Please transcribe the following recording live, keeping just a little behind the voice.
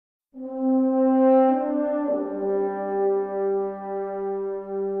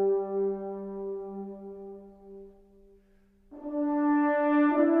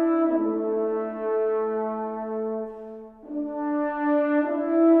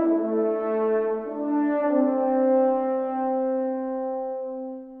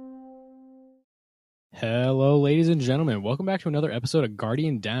and gentlemen, welcome back to another episode of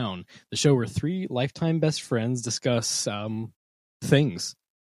Guardian Down, the show where three lifetime best friends discuss things.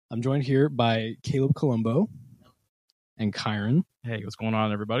 I'm joined here by Caleb Colombo and Kyron. Hey, what's going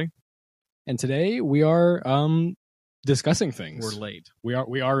on, everybody? And today we are discussing things. We're late.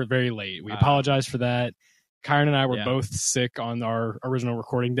 We are very late. We apologize for that. Kyron and I were both sick on our original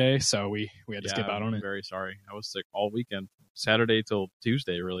recording day, so we had to skip out on it. I'm very sorry. I was sick all weekend. Saturday till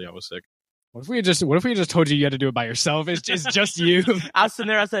Tuesday, really, I was sick. What if we just told you had to do it by yourself? It's just you. I was sitting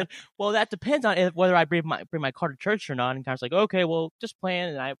there. I said, "Well, that depends on whether I bring my car to church or not." And I was like, "Okay, well, just plan."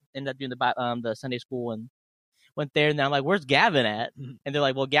 And I ended up doing the Sunday school and went there. And then I'm like, "Where's Gavin at?" And they're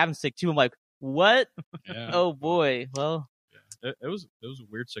like, "Well, Gavin's sick too." I'm like, "What?" Yeah. Oh boy. Well, it was a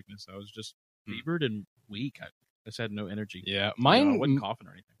weird sickness. I was just fevered and weak. I just had no energy. Yeah, I wasn't coughing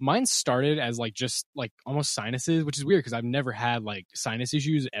or anything. Mine started as just almost sinuses, which is weird because I've never had sinus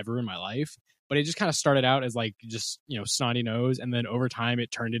issues ever in my life. But it just kind of started out as just snotty nose, and then over time it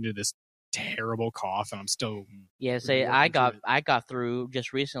turned into this terrible cough, and I'm still I got through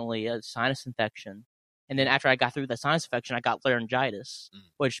just recently a sinus infection, and then after I got through the sinus infection, I got laryngitis,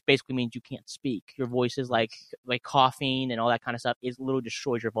 which basically means you can't speak. Your voice is like coughing and all that kind of stuff. It literally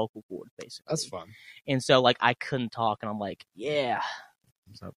destroys your vocal cords, basically. That's fun. And so I couldn't talk, and I'm like, yeah.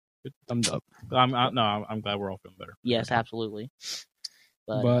 Thumbs up. Good. Thumbs up. I'm glad we're all feeling better. Yes, absolutely.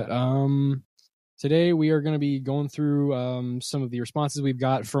 But today we are going to be going through some of the responses we've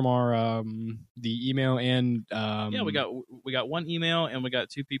got from our the email and we got one email and we got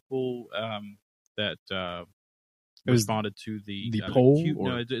two people that responded to the poll.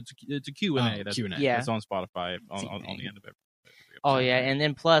 It's a Q&A. Q&A. Yeah, it's on Spotify on the end of it. Oh yeah, and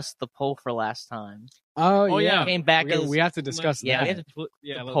then plus the poll for last time. Oh yeah, came back. We have to discuss that. Yeah, we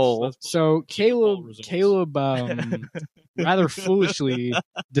have to poll. So Caleb, rather foolishly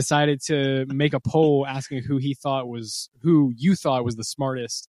decided to make a poll asking who you thought was the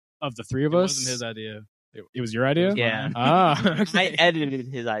smartest of the three of us. It wasn't his idea. It was your idea. Yeah. Okay. I edited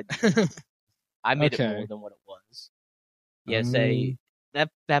his idea. I made it more than what it was. Yeah. Say.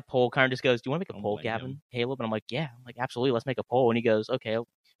 That poll kind of just goes, "Do you want to make a poll, Gavin, Caleb?" And I'm like, "Yeah." I'm like, "Absolutely, let's make a poll." And he goes, "Okay."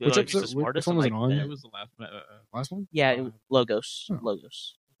 Which one was it on? It was the last one. Yeah, it was Logos. Oh.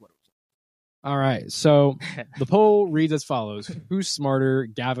 Logos. All right. So the poll reads as follows: who's smarter,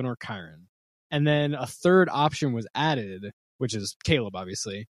 Gavin or Kyron? And then a third option was added, which is Caleb,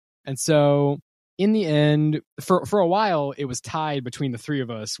 obviously. And so in the end, for a while, it was tied between the three of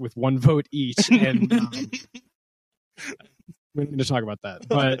us with one vote each. And we need to talk about that.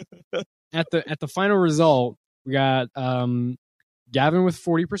 But at the final result, we got Gavin with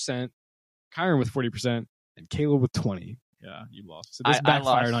 40%, Kyron with 40%, and Caleb with 20%. Yeah, you lost. So this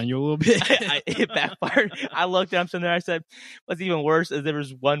backfired on you a little bit. It backfired. I looked at him sitting there. I said, "What's even worse is there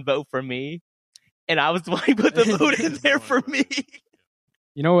was one vote for me, and I was the one who put the vote in there for me."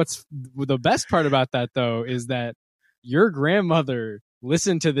 You know what's the best part about that though is that your grandmother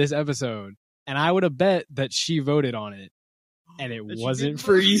listened to this episode, and I would have bet that she voted on it. And it wasn't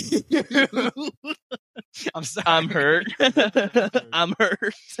for you. I'm sorry. I'm hurt. I'm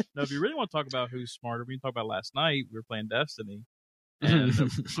hurt. No, if you really want to talk about who's smarter, we can talk about last night. We were playing Destiny. And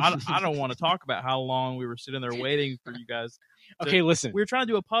I don't want to talk about how long we were sitting there waiting for you guys. Okay, listen. We were trying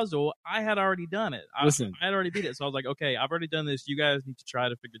to do a puzzle. I had already done it. I had already beat it. So I was like, okay, I've already done this. You guys need to try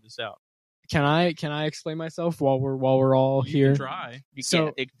to figure this out. Can I explain myself while we're all you here? Can try. You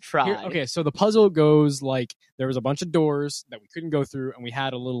can try. Okay, so the puzzle goes there was a bunch of doors that we couldn't go through, and we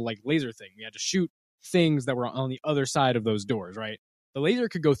had a little laser thing. We had to shoot things that were on the other side of those doors, right? The laser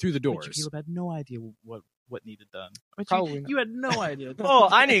could go through the doors. But Caleb had no idea what needed done. Probably you had no idea. Oh,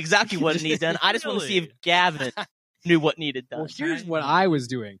 I knew exactly what needed done. I just want to see if Gavin knew what needed done. Well, here's what I was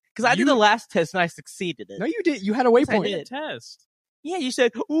doing. Because I did the last test and I succeeded it. No, you did. You had a waypoint. I did. Test. Yeah, you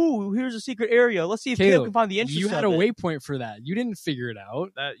said, "Ooh, here's a secret area. Let's see if Caleb can find the entrance." You had a waypoint for that. You didn't figure it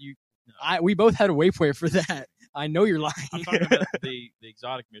out. We both had a waypoint for that. I know you're lying. I'm talking about the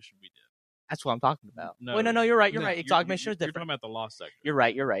exotic mission we did. That's what I'm talking about. No, wait, no, you're right. You're right. Exotic mission is different. You're talking about the Lost Sector. You're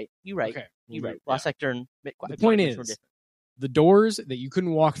right. Okay. You're right. Lost Sector and the point is, the doors that you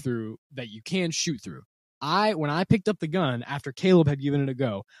couldn't walk through that you can shoot through. When I picked up the gun after Caleb had given it a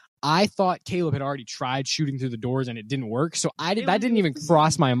go, I thought Caleb had already tried shooting through the doors and it didn't work. So that didn't even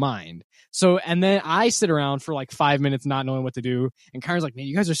cross my mind. So, and then I sit around for 5 minutes not knowing what to do. And Kyron's like, "Man,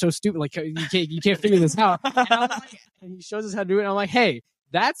 you guys are so stupid. You can't figure this out." And he shows us how to do it. And I'm like, "Hey,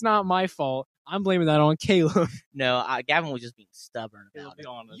 that's not my fault. I'm blaming that on Caleb." No, Gavin was just being stubborn about it.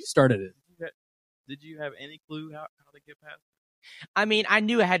 You started it. Did you have any clue how to get past it? I mean, I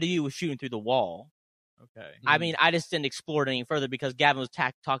knew it had to do with shooting through the wall. Okay. I mean, I just didn't explore it any further because Gavin was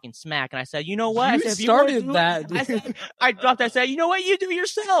talking smack, and I said, "You know what?" I You said, "If started you wanna do it," that, dude. I dropped. I said, "You know what? You do it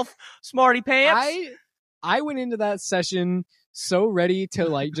yourself, smarty pants." I went into that session so ready to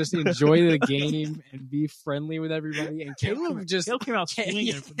like just enjoy the game and be friendly with everybody, and Caleb just Caleb came out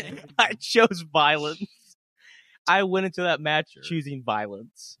swinging from there. I chose violence. I went into that match choosing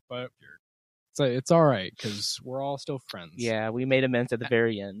violence. but it's all right because we're all still friends. Yeah, we made amends at the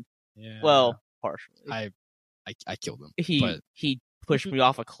very end. Yeah. Well, partially. I killed him. He pushed me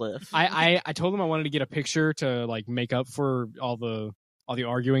off a cliff. I told him I wanted to get a picture to like make up for all the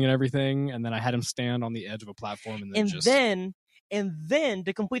arguing and everything, and then I had him stand on the edge of a platform and then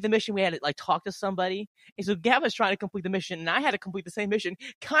to complete the mission, we had to like talk to somebody. And so Gavin's trying to complete the mission, and I had to complete the same mission.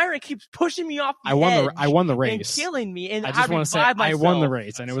 Kyron keeps pushing me off the edge I won the and race. killing me. And I just want to say I won the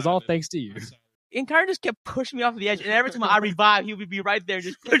race, and it was all thanks to you. And Kyron just kept pushing me off the edge. And every time I revive, he would be right there,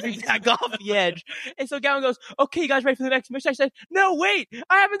 just push me back off the edge. And so Gavin goes, "Okay, you guys ready for the next mission?" I said, "No, wait,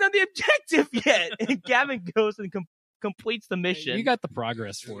 I haven't done the objective yet." And Gavin goes and completes the mission. You got the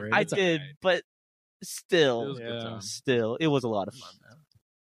progress for it. I It's did, okay. but still, It was a good time. still, it was a lot of fun though.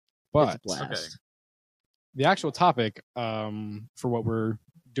 But It's a blast. Okay. the actual topic for what we're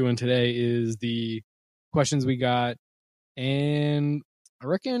doing today is the questions we got, and I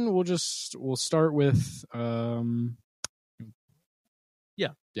reckon we'll start with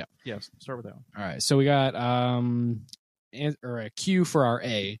Yes. Start with that one. all right. So we got a Q for our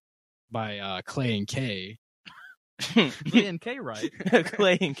A by Clay and K. Clay and K, right?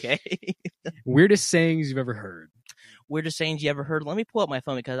 Clay and K. Weirdest sayings you've ever heard. Weirdest sayings you ever heard? Let me pull up my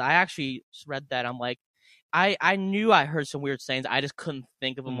phone because I actually read that. I'm like, I knew I heard some weird sayings. I just couldn't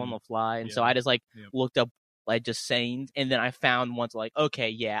think of them on the fly, and so Yeah. I just like Yep. looked up like just sayings, and then I found ones like, okay,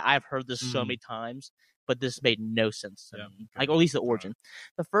 yeah, I've heard this so many times, but this made no sense to Yeah, me. okay. Like, or at least the origin.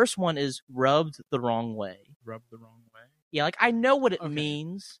 The first one is rubbed the wrong way. Rubbed the wrong way. Yeah, like I know what it Okay.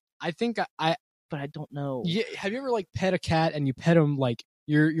 means, I think I but I don't know. yeah. Have you ever like pet a cat and you pet them like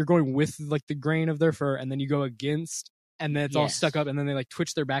you're going with like the grain of their fur, and then you go against, and then it's all Yes. stuck up, and then they like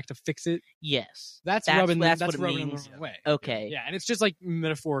twitch their back to fix it? Yes, That's what rubbing it them means. the wrong way. Okay, Yeah, and it's just like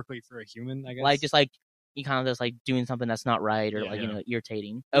metaphorically for a human, I guess. like just like you kind of just like doing something that's not right or Yeah. like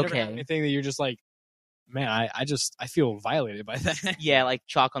irritating. You never have Okay, anything that you're just like, man, I feel violated by that. yeah, like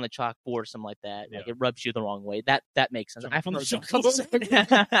chalk on the chalkboard or something like that. Like Yeah. it rubs you the wrong way. That makes sense. Chalk I've on the heard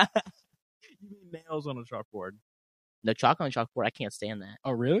chalkboard. You mean nails on a chalkboard? no chalk on the chalkboard. I can't stand that.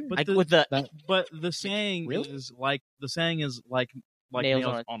 Oh, really? But Like the, with the but the saying Really? is like Nails nails,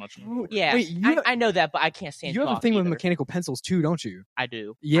 on on a chalkboard. yeah, Wait, I know that, but I can't stand. You have a chalk thing with either. mechanical pencils too, don't you? I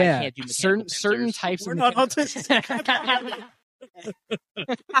do. I Yeah, can't do certain mechanical types We're of not mechanical-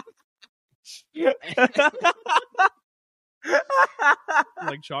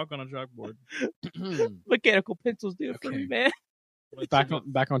 Like chalk on a chalkboard. mechanical pencils do it for Okay. me, man.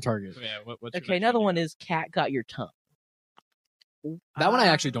 back on target. Yeah. What's your Okay, next another one is cat got your tongue. That one I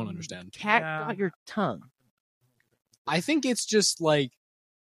actually don't understand. Cat Yeah. got your tongue. I think it's just like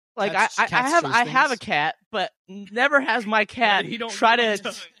Like Cats- I cats have shows I have a things. cat, but never has my cat he don't try get to.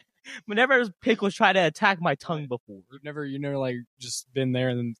 my tongue. Whenever his pickles try to attack my tongue before, you never like just been there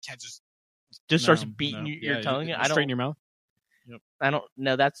and then the cat just just starts No, beating no. your yeah, tongue. you I straighten don't. your mouth. I don't.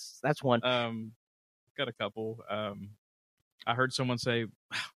 No, that's one. Got a couple. I heard someone say,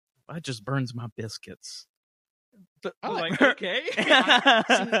 "Wow, that just burns my biscuits." But I was like- like, okay,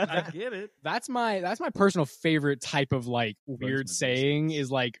 I get it. That's my personal favorite type of like weird my saying biscuits.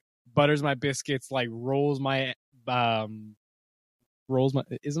 is like butters my biscuits, like rolls my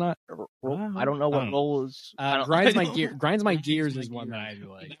is not I don't know what I don't know. roll is. I don't- grinds I my don't- gear grinds my Grinds gears my is one that I gears. do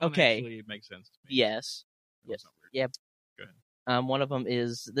like. That one Okay. actually makes sense to me. Yes. That was Yes. not weird. Yep. Go ahead. One of them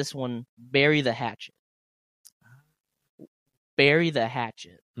is this one. Bury the hatchet. Bury the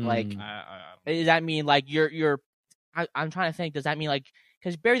hatchet. Like, Mm. I does that mean like you're? I'm trying to think. Does that mean like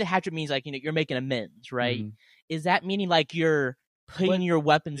because bury the hatchet means like you're making amends, right? Mhm. Is that meaning like you're putting But- your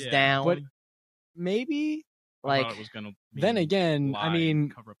weapons yeah, down? but maybe like thought it was gonna then mean again, lie I and mean,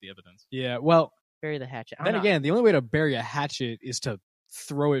 cover up the evidence. yeah. Well, bury the hatchet. I then don't know. again, the only way to bury a hatchet is to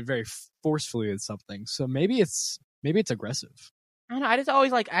throw it very forcefully at something. So maybe it's aggressive. I don't know. I just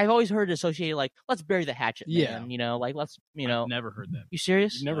always like I've always heard it associated like let's bury the hatchet. Yeah. Man. Like let's I've never heard that. You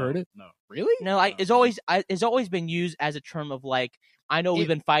serious? You've never heard it? No. Really? No, like it's always been used as a term of like I know we've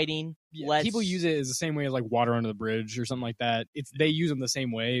been fighting. Yeah, Let's people use it as the same way as like water under the bridge or something like that. They use them the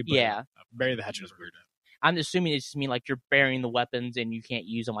same way. But Yeah. bury the hatchet is weird. I'm assuming it's just mean like you're burying the weapons and you can't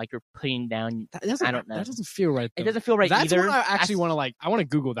use them. Like you're putting down. I don't know. That doesn't feel right. It though. doesn't feel right That's either. one I actually That's- want to like. I want to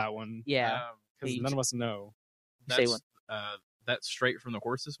Google that one. Yeah. because Please. none of us know. Say That's one. that's straight from the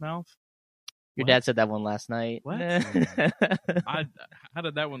horse's mouth. Your What? dad said that one last night. What? How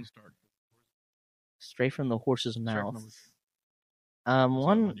did that one start? Straight from the horse's Straight mouth. from the-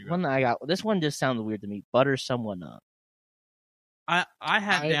 One you got? one that I got. This one just sounds weird to me. Butter someone up. I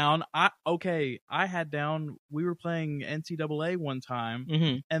had down. We were playing NCAA one time,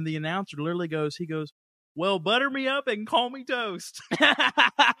 Mm-hmm. and the announcer literally goes, "Well, butter me up and call me toast."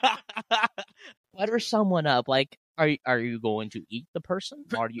 Butter someone up. Like, are you going to eat the person?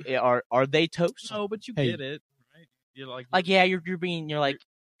 Are they toast? No, but you Hey. get it, right? You're like, Yeah, you're like,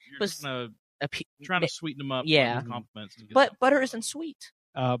 you're but- trying to sweeten them up. Yeah. with compliments. to get but them. butter isn't sweet.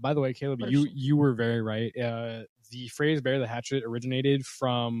 By the way, Caleb, Butter you some- you were very right. The phrase "bury the hatchet" originated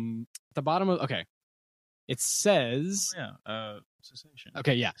from the bottom of. Okay, it says. Cessation.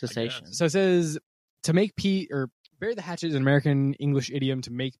 Okay, yeah. Cessation. So it says to make peace or bury the hatchet is an American English idiom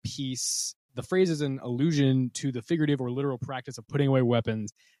to make peace. The phrase is an allusion to the figurative or literal practice of putting away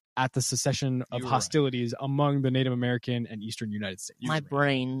weapons at the cessation of You were right. hostilities among the Native American and Eastern United States. My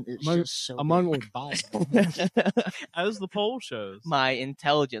brain is Among- just so among or by. As the poll shows. my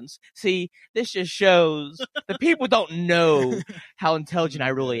intelligence. See, this just shows the people don't know how intelligent I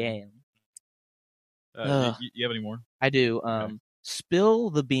really am. Ugh. You have any more? I do. Okay. Spill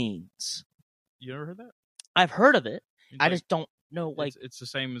the beans. You ever heard that? I've heard of it. It's I like- just don't know, like, it's the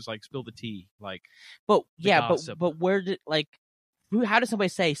same as like spill the tea. Like but the yeah, gossip. but where did like? How does somebody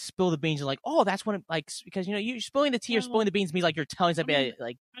say spill the beans and like, oh, that's when it, like, because you spilling the tea or Well, spilling the beans means like you're telling somebody mean,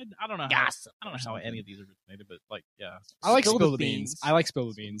 like I don't know. gossip. I don't know how any of these originated, but like yeah. I like Spill spill the the beans. beans. I like spill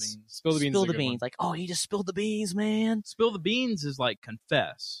the beans. Spill the beans. Spill is a the good one. beans. Like, oh, he just spilled the beans, man. Spill the beans is like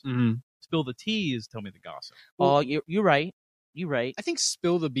confess. Mhm. Spill the tea is tell me the gossip. Oh, you're right. You're right. I think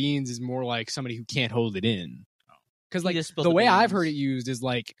spill the beans is more like somebody who can't hold it in. Because You like just spill the the way I've beans. heard it used is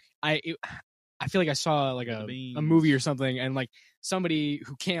like I feel like I saw like Spill a the movie beans. or something, and like somebody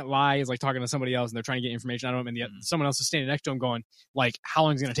who can't lie is like talking to somebody else, and they're trying to get information out of him, and someone else is standing next to him going like, "How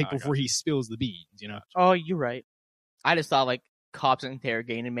long is it going to take I got before he spills the beans?" You know? Oh, you're right. I just thought like cops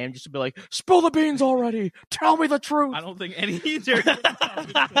interrogating a man just to be like, spill the beans already. Tell me the truth. I don't think any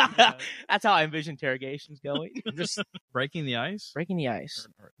That's how I envision interrogations going. just breaking the ice. Breaking the ice.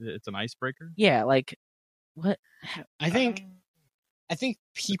 Or it's an icebreaker. Yeah, like what? I think The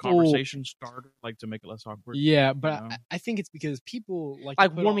people. conversation starter, like to make it less awkward. Yeah, but you know? I think it's because people like to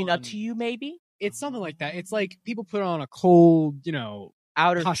Like put warming up on- to you, maybe It's something like that. It's like people put on a cold,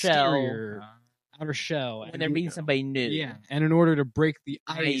 outer shell posterior, outer shell, when they're meeting somebody new. Yeah, and in order to break the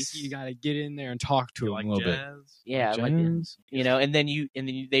ice, Ice. you got to get in there and talk to You them like a little bit. jazz? Yeah, like, Jazz? and then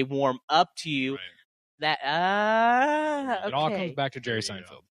they warm up to you. Right. That It all comes okay. back to Jerry There you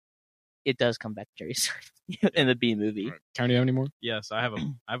Seinfeld. It does come back to Jerry Seinfeld in the B movie. Right. Karen, do you have any more? Yes, I have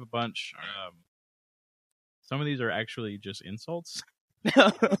a bunch. Some of these are actually just insults. These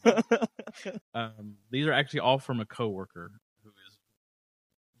are actually all from a coworker who is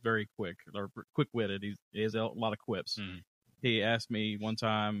very quick-witted. He has a lot of quips. Mhm. He asked me one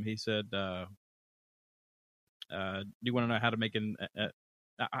time. He said, "Do you want to know how to make an?"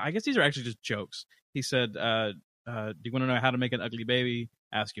 I guess these are actually just jokes. He said, "Do you want to know how to make an ugly baby?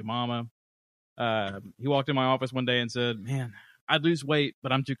 Ask your mama." He walked in my office one day and said, "Man, I'd lose weight,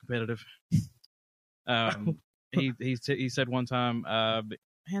 but I'm too competitive." He said one time,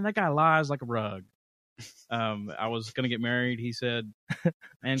 "Man, that guy lies like a rug." I was gonna get married. He said,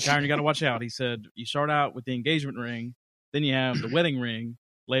 "Man, Kyron, you got to watch out." He said, "You start out with the engagement ring, then you have the wedding ring.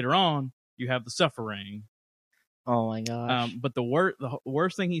 Later on, you have the suffer ring." Oh my gosh. But the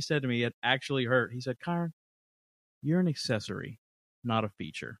worst thing he said to me, it actually hurt. He said, "Kyron, you're an accessory, not a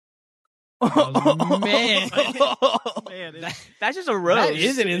feature." man. Man, That's just a roast. That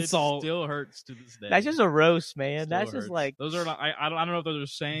is an it insult. still hurts to this day. That's just a roast, man. Still That's hurts. just like those are not. I don't know if those are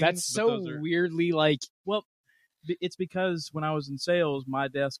sayings. That's but so those are, weirdly like. well. It's because when I was in sales, my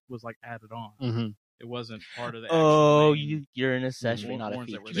desk was like added on. It wasn't part of the. oh, actual main you're an accessory, not a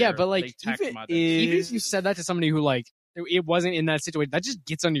ones that were feature. Yeah, there. but like They tacked even my desk. even if you said that to somebody who like it wasn't in that situation, that just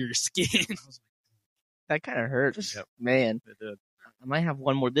gets under your skin. That kind of hurts, Yep. man. It did. I might have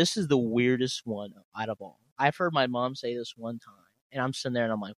one more. This is the weirdest one out of all. I've heard my mom say this one time, and I'm sitting there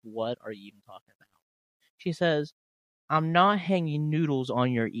and I'm like, "What are you even talking about?" She says, "I'm not hanging noodles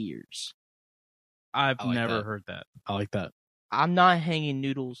on your ears. I've I like never that. heard that. I like that. I'm not hanging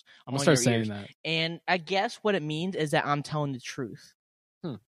noodles I'm on gonna start your saying ears." that. And I guess what it means is that I'm telling the truth.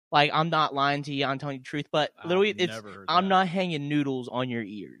 Hmm. Like, I'm not lying to you. I'm telling you the truth. But literally, I've it's never heard I'm that. not hanging noodles on your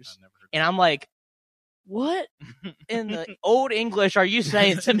ears. I've never heard And I'm like, what in the old English are you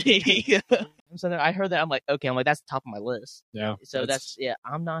saying to me? So then I heard that. I'm like, okay. I'm like, that's the top of my list. Yeah. So that's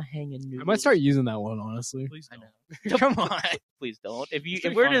I'm not hanging noodles. I might start using that one, honestly. Please I don't. know. Come on. Please don't. If It's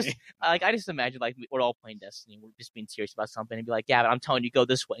we're pretty just funny. like, I just imagine like we're all playing Destiny. We're just being serious about something and be like, Gavin, I'm telling you, go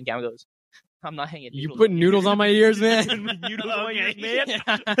this way. And Gavin goes, I'm not hanging. You noodles putting on your noodles on my ears, man? Noodles on my ears, Okay.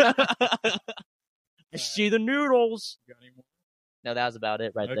 man. See the noodles. Got any more? No, that was about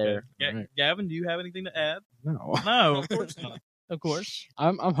it right Okay. there. Alright. Gavin, do you have anything to add? No. No, of course not. Of course.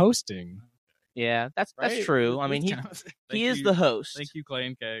 I'm hosting. Yeah, that's Right? true. I mean, he Counts. he Thank is you. the host. Thank you, Clay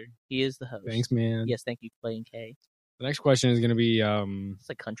and Kay. He is the host. Thanks, man. Yes, thank you, Clay and Kay. The next question is going to be It's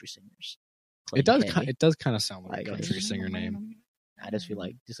like country singers. Clay it does and Kay. it does kind of sound like Like a country singer name. I just feel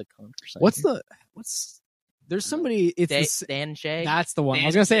like just a country singer. What's there's somebody it's the s- Dan and Shay? that's the one. I Dan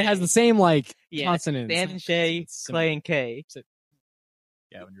was going to say it has Shay. the same like Yeah, consonants. Dan and Shay, It's Clay and Kay.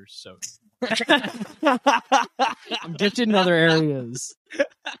 Gavin, you're so. I'm gifted in other areas.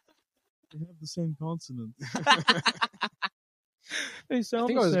 They have the same consonants. They I sound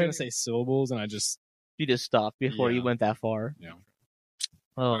think the I was going same. to say syllables and I just You just stopped before you Yeah. went that far. Yeah.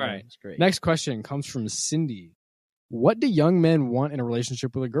 Oh, right. that's great. Next question comes from Cindy. What do young men want in a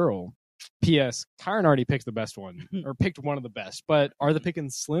relationship with a girl? P.S. Kyron already picked the best one, or picked one of the best, but are the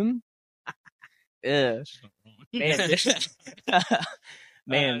pickings slim? Ugh. Man,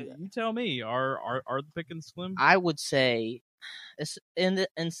 man, you tell me. Are the pickings slim? I would say it's in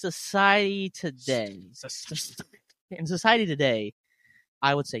society today. In society today,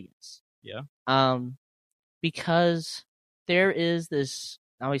 I would say yes. Yeah. Because there is this.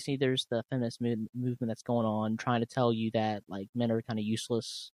 Obviously, there's the feminist movement that's going on, trying to tell you that like men are kind of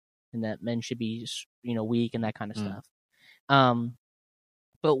useless and that men should be, weak and that kind of stuff.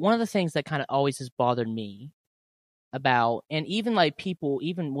 But one of the things that kind of always has bothered me about, and even like people,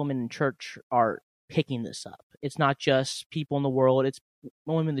 even women in church are picking this up. It's not just people in the world; it's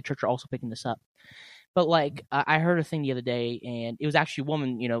women in the church are also picking this up. But like, I heard a thing the other day, and it was actually a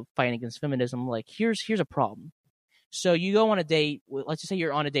woman, fighting against feminism. Like, here's a problem. So you go on a date. Let's just say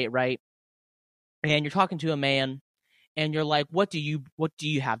you're on a date, right? And you're talking to a man, and you're like, "What do you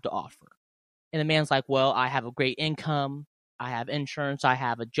have to offer?" And the man's like, "Well, I have a great income. I have insurance. I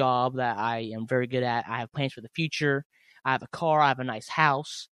have a job that I am very good at. I have plans for the future. I have a car. I have a nice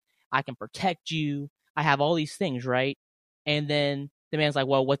house. I can protect you. I have all these things, right?" And then the man's like,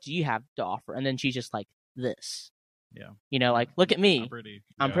 "Well, what do you have to offer?" And then she's just like, "This." Yeah. Like, look at me. I'm pretty.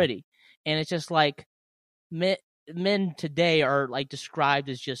 I'm Yeah. pretty. And it's just like men today are like described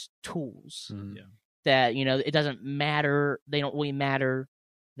as just tools. Yeah. That, it doesn't matter. They don't really matter.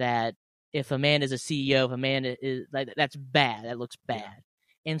 That if a man is a CEO, if a man is like, that's bad. That looks bad.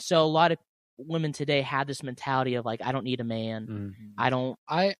 Yeah. And so a lot of women today have this mentality of like, I don't need a man.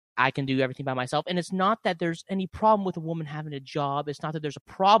 I can do everything by myself. And it's not that there's any problem with a woman having a job. It's not that there's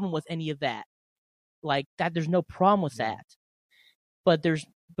a problem with any of that. Like that, there's no problem with that. But there's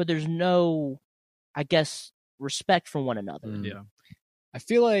no, I guess, respect for one another. Yeah. I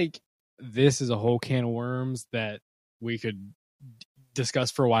feel like this is a whole can of worms that we could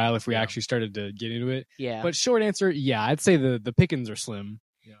discuss for a while if we actually started to get into it. Yeah. But short answer, yeah, I'd say the pickings are slim.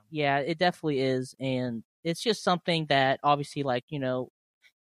 Yeah, it definitely is. And it's just something that obviously, like,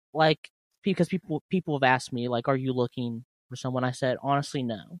 like, because people have asked me, like, are you looking for someone? I said, honestly,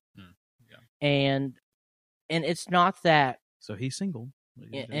 no. Yeah. And it's not that, So he's single.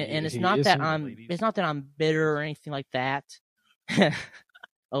 and it's He not is that single, ladies. it's not that I'm bitter or anything like that.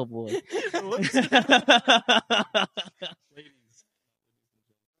 Oh boy.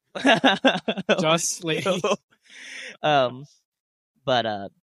 Just ladies. But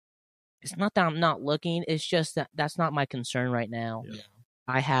it's not that I'm not looking. It's just that that's not my concern right now. Yeah.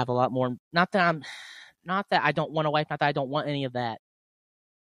 I have a lot more. Not that I don't want a wife. Not that I don't want any of that.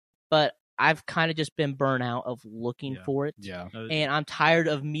 But I've kind of just been burnt out of looking for it. Yeah. And I'm tired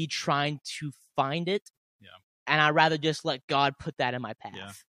of me trying to find it. Yeah. And I'd rather just let God put that in my path.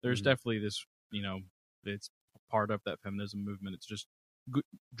 Yeah. There's definitely this, it's part of that feminism movement. It's just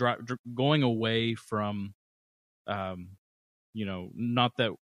going away from, not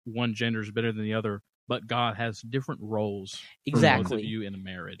that one gender is better than the other, but God has different roles for both Exactly. of you in a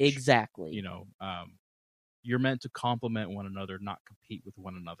marriage. Exactly. You're meant to complement one another, not compete with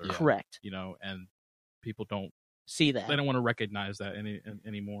one another. Yeah. Correct. And people don't See that. they don't want to recognize that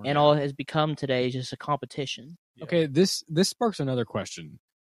anymore. And all it has become today is just a competition. Yeah. Okay, this sparks another question.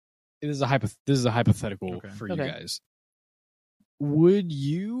 This is a hypothetical Okay. for you Okay. guys. Would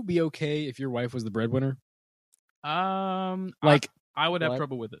you be okay if your wife was the breadwinner? Like, I would have What?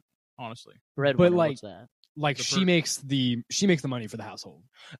 trouble with it, honestly. Breadwinner, like- what's that? like The she per- makes the money for the household.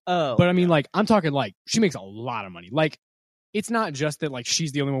 Oh. But I mean, like, I'm talking like she makes a lot of money. Like, it's not just that like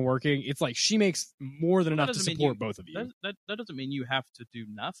she's the only one working. It's like she makes more than Well, that enough to doesn't mean support you- both of you. That doesn't mean you have to do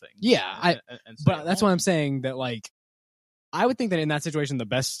nothing. Yeah, and stay But at that's home. why I'm saying that like I would think that in that situation the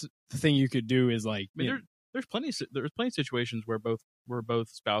best thing you could do is like I mean, you know, there's plenty of situations where both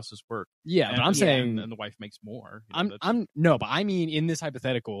spouses work. yeah, and, but I'm saying and the wife makes more. You know, I'm no, but I mean in this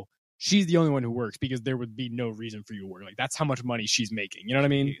hypothetical, she's the only one who works because there would be no reason for you to work. Like that's how much money she's making. You know what I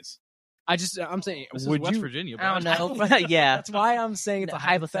mean? Jeez. I'm saying This would is West you? Virginia. I don't bud. know. Yeah. That's why I'm saying it's The a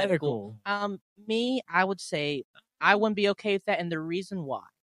hypothetical. Me, I would say I wouldn't be okay with that, and the reason why,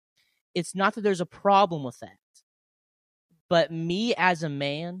 it's not that there's a problem with that, but me as a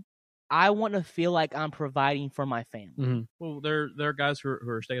man, I want to feel like I'm providing for my family. Mhm. Well, there are guys who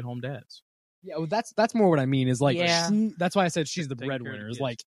are stay-at-home dads. Yeah, well, that's more what I mean. Is like Yeah. that's why I said she's the Taking care of the breadwinner. Is kids.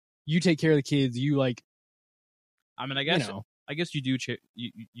 like you take care of the kids. You like I mean, I you guess know. I guess you do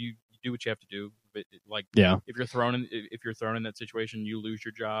you do what you have to do. But like, Yeah. if you're thrown in that situation, you lose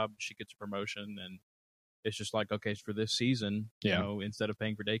your job. She gets a promotion, and it's just like, okay, for this season, Yeah. you know, instead of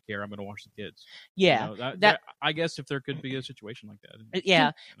paying for daycare, I'm going to watch the kids. Yeah, You know, that- I guess if there could be a situation like that.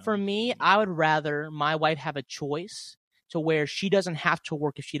 yeah. you know, For me, I would rather my wife have a choice to where she doesn't have to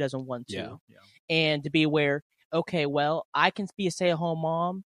work if she doesn't want to, Yeah. and to be aware, okay, well, I can be a stay-at-home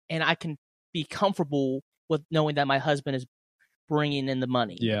mom, and I can be comfortable with knowing that my husband is bringing in the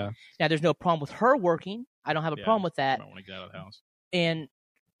money. Yeah. Now, there's no problem with her working. I don't have a Yeah. problem with I that. don't want to get out of the house.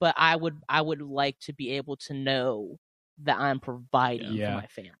 But I would like to be able to know that I'm providing Yeah. for my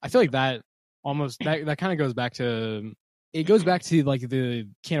family. I feel like that almost that kind of goes back to like the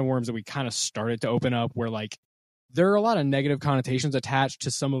can of worms that we kind of started to open up where like there are a lot of negative connotations attached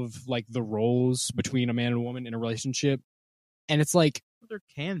to some of like the roles between a man and a woman in a relationship. And it's like, Well, there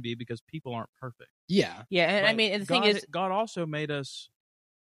can be because people aren't perfect. yeah. Yeah, and I But mean, and the thing God- is, God also made us.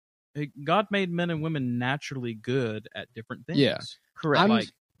 God made men and women naturally good at different things. Yeah. correct. I'm- like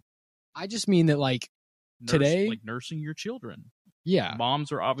I just mean that like today- like nursing your children. yeah.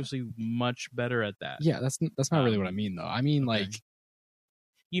 Moms are obviously much better at that. Yeah, that's not really what I mean though. I mean okay. like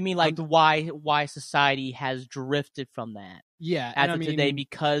You mean like why society has drifted from that yeah, as and I of mean, today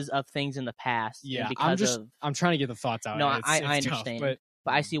because of things in the past? and yeah, because I'm trying to get the thoughts out. No, and I it's tough, understand.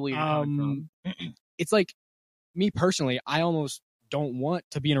 But I see where you're coming from. it's like me personally, I almost don't want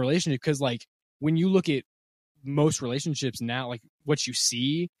to be in a relationship because like when you look at most relationships now, like what you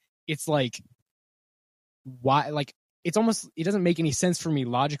see, it's like why like it's almost it doesn't make any sense for me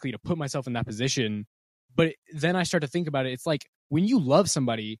logically to put myself in that position. But then I start to think about it. It's like when you love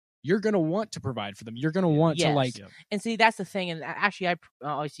somebody, you're gonna want to provide for them. You're gonna want to Yes. like Yeah. And see, that's the thing. And actually,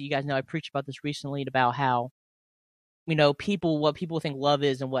 obviously, you guys know I preached about this recently about how, what people think love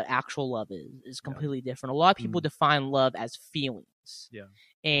is and what actual love is completely different. A lot of people define love as feelings. Yeah.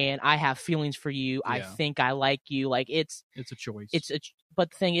 And I have feelings for you. I Yeah. think I like you. Like it's It's a choice.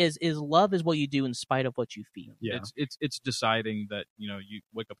 but the thing is love is what you do in spite of what you feel. yeah. It's deciding that you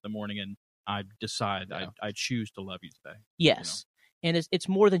wake up in the morning and I decide Yeah. I choose to love you today. Yes. And it's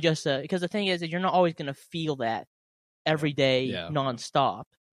more than just because the thing is that you're not always going to feel that every day Yeah. nonstop.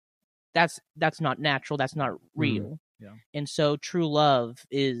 That's not natural. That's not real. Yeah. And so true love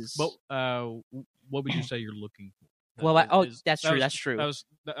is But what would you say you're looking for? Well, that's true. was- That's true. That was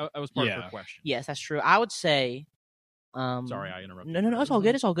part of Yeah. her question. yes, that's true. I would say Sorry, I interrupted. No, it's all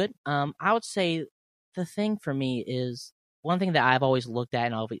good. It's all good. I would say the thing for me is one thing that I've always looked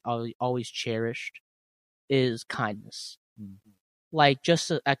at and always cherished is kindness. Mhm. Like just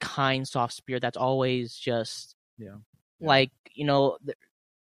a kind, soft spirit that's always just Yeah. like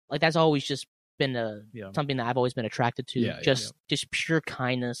like that's always just been Yeah. something that I've always been attracted to. Yeah, yeah, just pure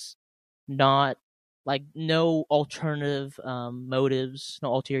kindness, not like no alternative motives,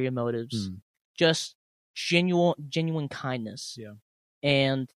 no ulterior motives, just genuine kindness. Yeah.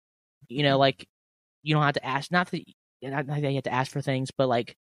 And like you don't have to ask, not that you have to ask for things, but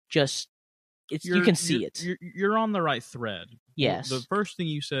like just you can see it. You're on the right thread. Yes. The first thing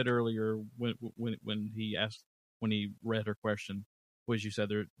you said earlier when he read her question was you said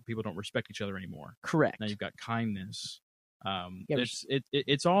people don't respect each other anymore. Correct. Now you've got kindness. Yeah,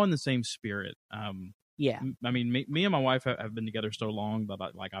 It's all in the same spirit. Yeah. I mean, me and my wife have been together so long,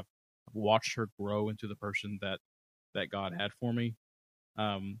 but like I've watched her grow into the person that God had for me.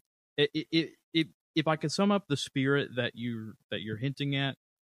 If I could sum up the spirit that you're hinting at,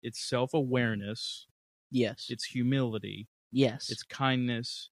 it's self-awareness, Yes. it's humility, Yes. it's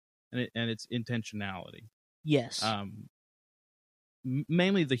kindness, and it's intentionality. Yes.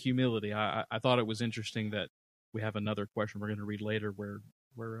 Mainly the humility. I thought it was interesting that we have another question we're going to read later where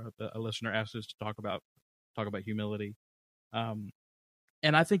a listener asked us to talk about humility. And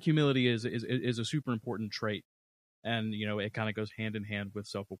I think humility is a super important trait and it kind of goes hand in hand with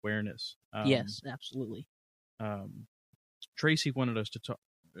self-awareness. Yes, absolutely. Tracy wanted us to talk.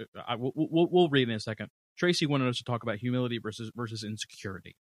 We'll read in a second. Tracy wanted us to talk about humility versus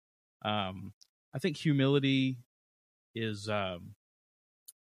insecurity. I think humility is.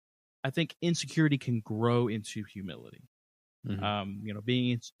 I think insecurity can grow into humility. Mm-hmm.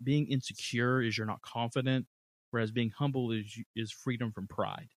 Being insecure is you're not confident, whereas being humble is freedom from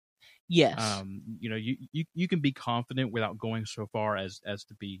pride. Yes. You can be confident without going so far as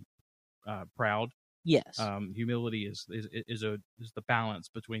to be proud. Yes. Humility is the balance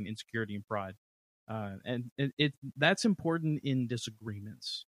between insecurity and pride, and that's important in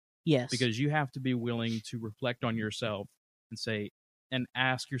disagreements. Yes. Because you have to be willing to reflect on yourself and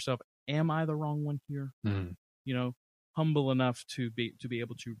ask yourself, am I the wrong one here? Mm-hmm. Humble enough to be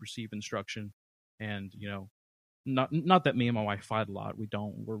able to receive instruction, and not that me and my wife fight a lot. We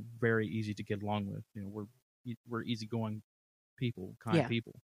don't. We're very easy to get along with. We're easygoing people, kind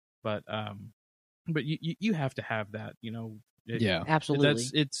people. But you have to have that.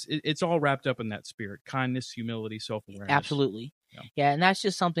 Absolutely. It's all wrapped up in that spirit: kindness, humility, self-awareness. Absolutely. Yeah, and that's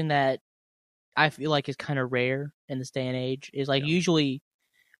just something that I feel like is kind of rare in this day and age. Is like usually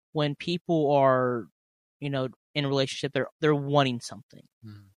when people are, in a relationship, they're wanting something.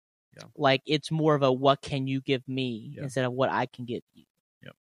 Mm-hmm. Yeah. Like it's more of a what can you give me instead of what I can give you.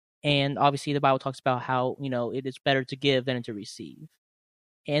 Yep. And obviously the Bible talks about how, it is better to give than to receive.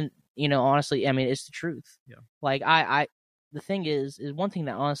 And, honestly, I mean, it's the truth. Yeah. Like the thing is one thing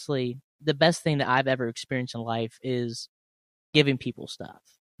that honestly, the best thing that I've ever experienced in life is giving people stuff.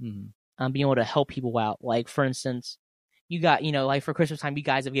 Mm-hmm. Being able to help people out. Like, for instance, you got, like for Christmas time, you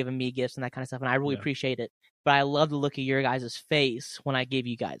guys have given me gifts and that kind of stuff, and I really appreciate it. But I love to look at your guys' face when I give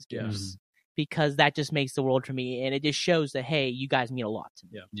you guys gifts, because that just makes the world for me, and it just shows that, hey, you guys mean a lot to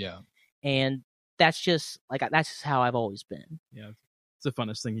me. Yeah. And that's just how I've always been. Yeah, it's the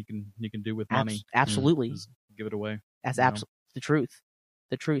funnest thing you can do with money. Absolutely, Just give it away. That's absolutely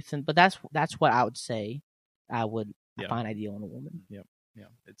the truth. But that's what I would say. I find ideal in a woman. Yeah.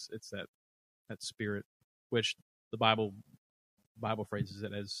 It's that spirit, which the Bible phrases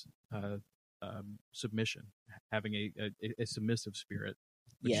it as submission, having a submissive spirit.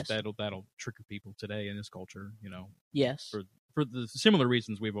 Which that'll trigger people today in this culture. Yes. For the similar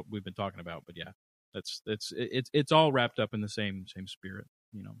reasons we've been talking about. But yeah, it's all wrapped up in the same spirit.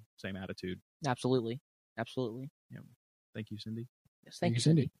 Same attitude. Absolutely. Yeah. Thank you, Cindy. Yes, thank you,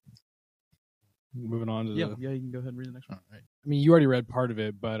 Cindy. Moving on to yeah, you can go ahead and read the next one. All right. I mean, you already read part of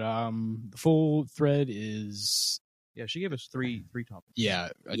it, but the full thread is. Yeah, she gave us three topics. Yeah.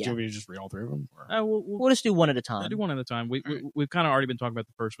 Do you want me to just read all three of them? We'll just do one at a time. I'll do one at a time. We've kind of already been talking about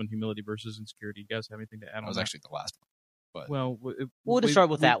the first one, humility versus insecurity. You guys have anything to add on? That was actually the last one. But well, we'll just start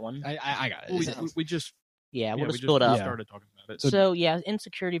with that one. I got it. We just we'll just build up. Started talking about it. So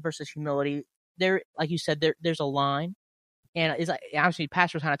insecurity versus humility. There, like you said, there's a line, and it's like actually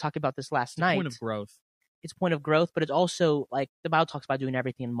Pastor kind of talked about this last night. Point of growth. It's point of growth, but it's also like the Bible talks about doing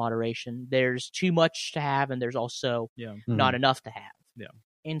everything in moderation. There's too much to have, and there's also not enough to have. Yeah.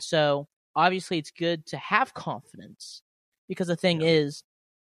 And so obviously it's good to have confidence, because the thing is,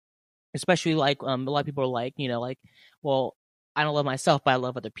 especially like a lot of people are like, well, I don't love myself, but I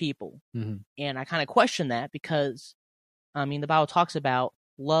love other people. Mm-hmm. And I kind of question that, because I mean the Bible talks about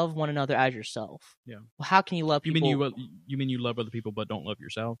love one another as yourself. Yeah. Well, how can you love people? You mean you love other people but don't love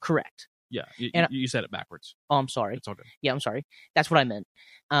yourself? Correct. Yeah, you said it backwards. Oh, I'm sorry. It's all good. Yeah, I'm sorry. That's what I meant.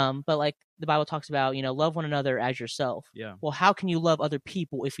 But like the Bible talks about, love one another as yourself. Yeah. Well, how can you love other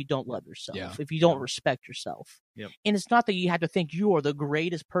people if you don't love yourself? Yeah. If you don't respect yourself? Yep. And it's not that you have to think you are the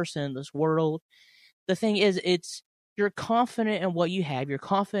greatest person in this world. The thing is, you're confident in what you have. You're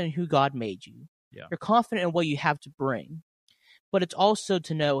confident in who God made you. Yeah. You're confident in what you have to bring. But it's also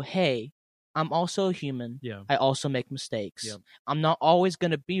to know, hey, I'm also a human. Yeah. I also make mistakes. Yep. I'm not always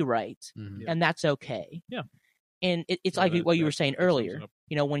going to be right. Mm-hmm. And that's okay. Yeah. And it's like what you were saying earlier.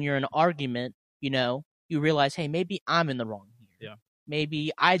 When you're in an argument, you realize, hey, maybe I'm in the wrong here. Yeah.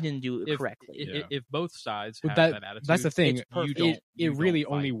 Maybe I didn't do it correctly. If both sides have that attitude, that's the thing. You really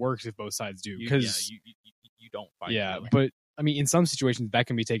don't only fight. works if both sides do. Because you don't fight. Yeah, really. but I mean, in some situations that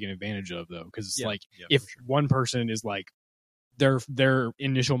can be taken advantage of, though, because if one person is like their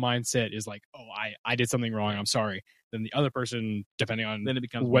initial mindset is like, oh, I did something wrong, I'm sorry, then the other person, depending on then it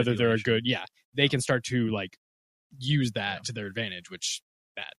becomes whether they're a good, they can start to like use that to their advantage, which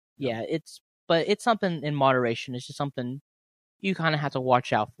bad. But it's something in moderation. It's just something you kind of have to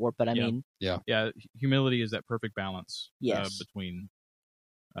watch out for. But I mean, humility is that perfect balance between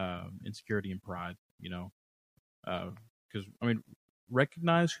insecurity and pride. Because I mean,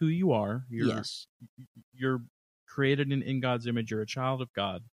 recognize who you are. You're created in God's image. You're a child of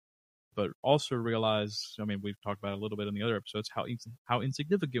God, but also realize. I mean, we've talked about it a little bit in the other episodes how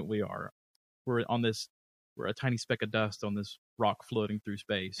insignificant we are. We're a tiny speck of dust on this rock floating through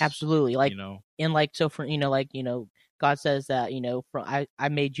space. Absolutely. Like, you know, and like, so for, God says that, from, I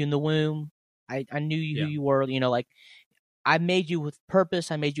made you in the womb. I knew Yeah. who you were, like, I made you with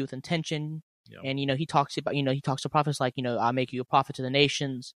purpose. I made you with intention. Yeah. And, he talks about, he talks to prophets like, I'll make you a prophet to the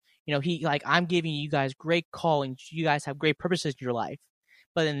nations. I'm giving you guys great callings. You guys have great purposes in your life.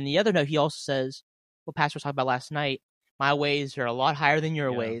 But in the other note, he also says, what Pastor was talking about last night, my ways are a lot higher than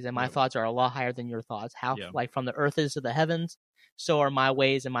your ways, and my thoughts are a lot higher than your thoughts. How, like, from the earth is to the heavens, so are my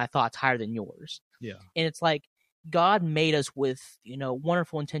ways and my thoughts higher than yours. Yeah. And it's like, God made us with,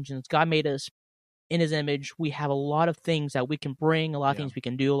 wonderful intentions. God made us in his image. We have a lot of things that we can bring, a lot of things we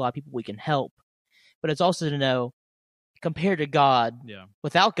can do, a lot of people we can help. But it's also to know, compared to God,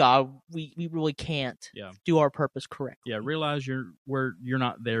 without God, we really can't do our purpose correctly. Yeah, realize you're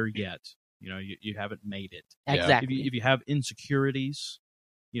not there yet. You haven't made it. Exactly. If you have insecurities,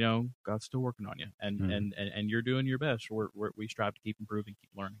 God's still working on you, and you're doing your best. We strive to keep improving, keep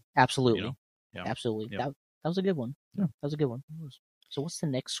learning. Absolutely. Yeah. Absolutely. Yeah. That was a good one. Yeah. That was a good one. So what's the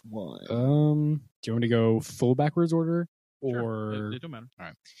next one? Do you want me to go full backwards order, or Sure. It don't matter. All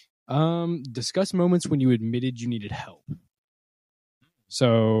right. Discuss moments when you admitted you needed help.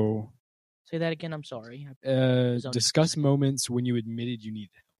 So, say that again. I'm sorry. Discuss moments when you admitted you needed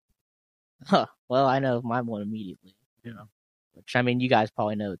help. Huh. Well, I know my one immediately. Yeah. Which, I mean, you guys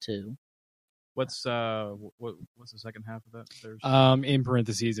probably know too. What's the second half of that? There's in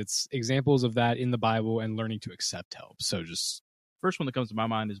parentheses, it's examples of that in the Bible and learning to accept help. So just first one that comes to my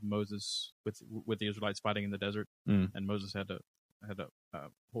mind is Moses with the Israelites fighting in the desert, and Moses had to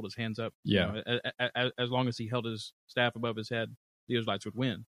hold his hands up. Yeah. As long as he held his staff above his head, the Israelites would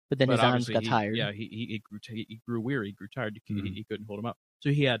win. But then his arms got tired. Yeah, he grew weary, he grew tired. He couldn't hold him up, so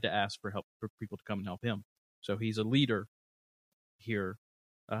he had to ask for help for people to come and help him. So he's a leader here,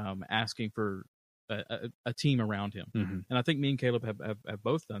 asking for a team around him. And I think me and Caleb have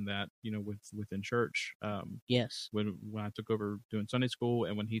both done that, within church. Yes. When I took over doing Sunday school,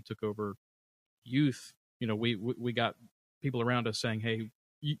 and when he took over youth, we got people around us saying, "Hey,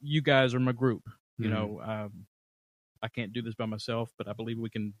 you guys are my group. I can't do this by myself, but I believe we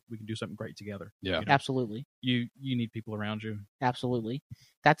can do something great together." Yeah, absolutely. You need people around you. Absolutely.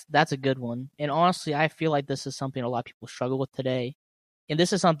 That's a good one. And honestly, I feel like this is something a lot of people struggle with today, and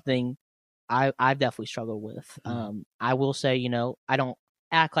this is something I've definitely struggled with. I will say, I don't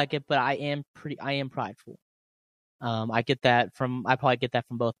act like it, but I am prideful. I probably get that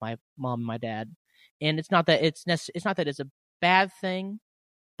from both my mom and my dad. And it's not that it's a bad thing,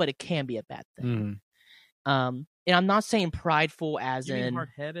 but it can be a bad thing. And I'm not saying prideful as you in mean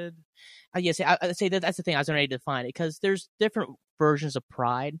hard-headed. Yes, I'd say that's the thing. I was ready to define it, because there's different versions of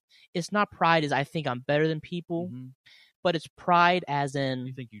pride. It's not pride as I think I'm better than people, but it's pride as in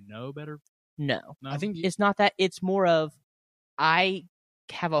you think you know better. No, I think it's not that. It's more of I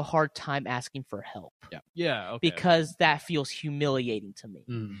have a hard time asking for help. Yeah. Okay. Because that feels humiliating to me.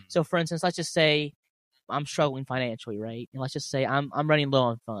 So, for instance, let's just say I'm struggling financially, right? And let's just say I'm running low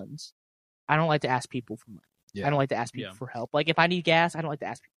on funds. I don't like to ask people for money. I don't like to ask people for help. Like, if I need gas, I don't like to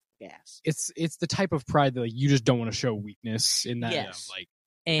ask people for gas. It's the type of pride that, like, you just don't want to show weakness in that. Yes. Like,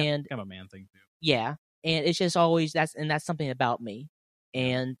 and kind of a man thing too. Yeah, and it's just always that's something about me.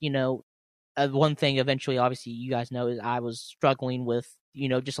 And one thing eventually, obviously, you guys know, is I was struggling with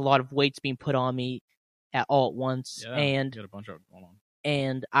just a lot of weights being put on me all at once, and you got a bunch of it going on.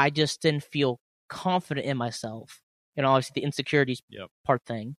 And I just didn't feel confident in myself. Obviously the insecurities part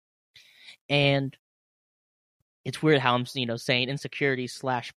thing. And it's weird how I'm saying insecurity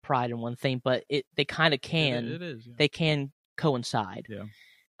 / pride in one thing, but they kind of can. It is. Yeah. They can coincide.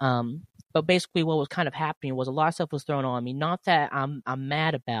 Yeah. But basically, what was kind of happening was a lot of stuff was thrown on me. Not that I'm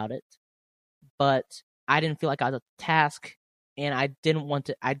mad about it, but I didn't feel like I was a task, and I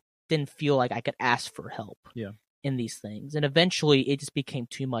didn't feel like I could ask for help. In these things, and eventually it just became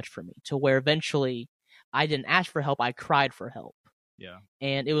too much for me, to where eventually I didn't ask for help, I cried for help.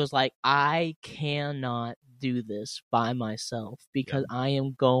 And it was like, I cannot do this by myself, because I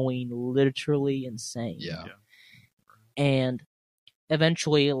am going literally insane. And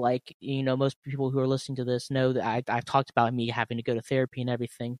eventually, like, most people who are listening to this know that I've talked about me having to go to therapy and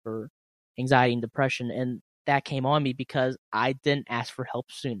everything for anxiety and depression, and that came on me because I didn't ask for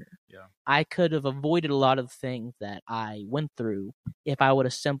help sooner. I could have avoided a lot of things that I went through if I would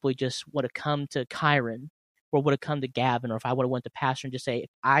have simply just would have come to Kyron, or would have come to Gavin, or if I would have went to Pastor and just say,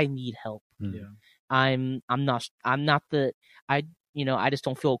 I need help. I just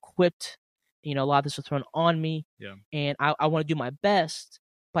don't feel equipped a lot of this was thrown on me. Yeah. And I want to do my best,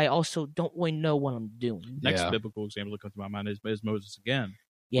 but I also don't really know what I'm doing. Next biblical example that comes to my mind is Moses again.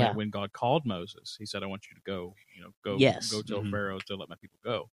 Yeah. When God called Moses, he said, I want you to go, Yes. go tell Pharaoh to let my people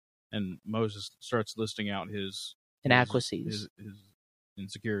go. And Moses starts listing out his inadequacies, his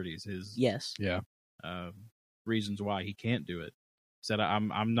insecurities, his yes, reasons why he can't do it. He said,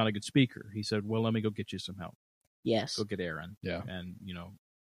 I'm not a good speaker. He said, well, let me go get you some help. Yes. Go get Aaron. Yeah. And,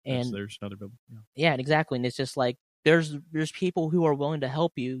 and there's another biblical. Yeah, exactly. And it's just like, there's people who are willing to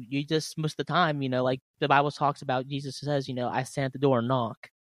help you. You just, most of the time, like the Bible talks about, Jesus says, I stand at the door and knock,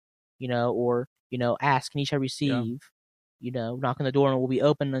 or, ask and you shall receive, knock on the door and it will be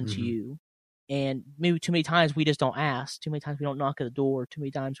open unto you. And maybe too many times we just don't ask. Too many times we don't knock at the door. Too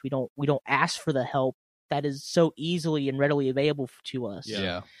many times we don't ask for the help that is so easily and readily available to us.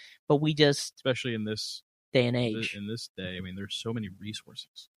 Yeah. But we just, especially in this day and age, in this day, I mean, there's so many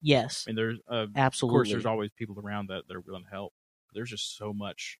resources. Yes. I mean, there's absolutely. Of course, there's always people around that are willing to help. But there's just so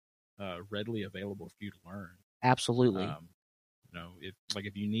much readily available for you to learn. Absolutely.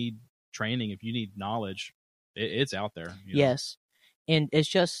 If you need training, if you need knowledge, it's out there. Yes. And it's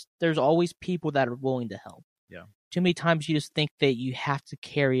just, there's always people that are willing to help. Yeah. Too many times you just think that you have to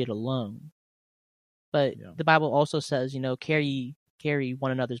carry it alone. But the Bible also says, carry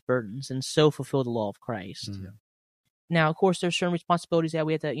one another's burdens and so fulfill the law of Christ. Mm-hmm. Yeah. Now, of course, there's certain responsibilities that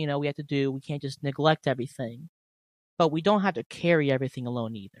we have to do. We can't just neglect everything. But we don't have to carry everything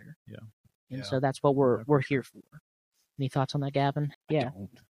alone either. Yeah. And so that's what we're here for. Any thoughts on that, Gavin? Yeah.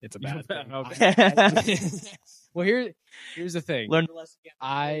 It's a bad thing. Okay. Well, here's the thing. Learn the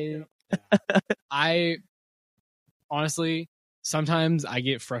lesson. I honestly, sometimes I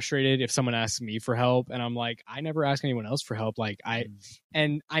get frustrated if someone asks me for help, and I'm like, I never ask anyone else for help. Like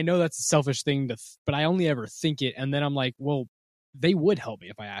and I know that's a selfish thing but I only ever think it, and then I'm like, well, they would help me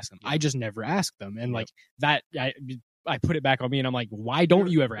if I asked them. I just never ask them, and like that, I put it back on me, and I'm like, why don't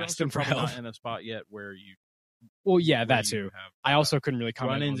you ever ask them for help? Not in a spot yet where you. Well, yeah, that too. I also couldn't really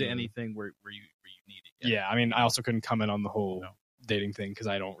comment run into on anything where you need it. Yet. Yeah, I mean, I also couldn't comment on the whole dating thing because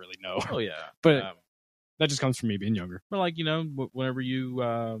I don't really know. Oh yeah, but that just comes from me being younger. But like whenever you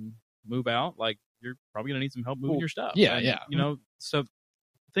move out, like you're probably gonna need some help moving your stuff. Yeah, and, yeah. So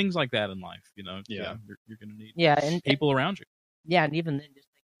things like that in life, you're gonna need and people around you. Yeah, and even then,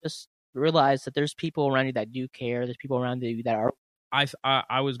 just realize that there's people around you that do care. There's people around you that are.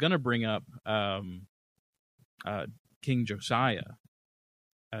 I was gonna bring up King Josiah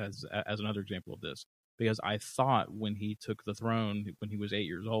as another example of this, because I thought when he took the throne when he was 8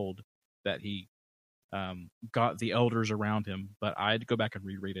 years old that he got the elders around him, but I had to go back and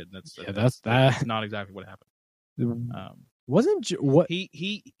reread it, and that's not exactly what happened. Wasn't what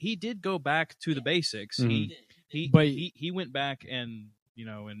he did go back to the basics. Mm-hmm. He went back and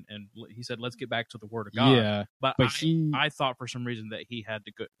and he said, let's get back to the word of God. Yeah, but I thought for some reason that he had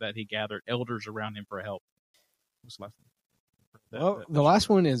to go, that he gathered elders around him for help. What's left? The last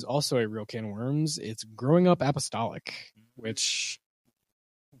one is also a real can of worms. It's growing up apostolic, which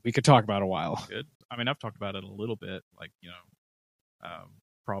we could talk about a while. Good. I mean, I've talked about it a little bit, like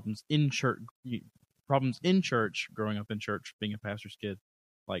problems in church, growing up in church, being a pastor's kid,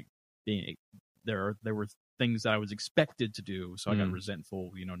 like there were things that I was expected to do, so I got resentful,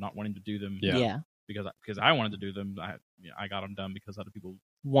 not wanting to do them. Yeah. Because I wanted to do them, I got them done because other people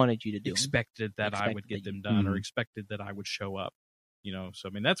wanted you to do expected them. I would get them done, or expected that I would show up. So I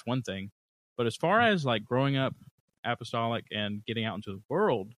mean that's one thing. But as far as like growing up apostolic and getting out into the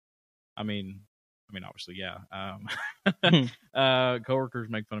world, I mean obviously, coworkers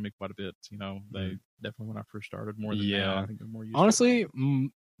make fun of me quite a bit. They definitely, when I first started, more than now, I think they're more used honestly.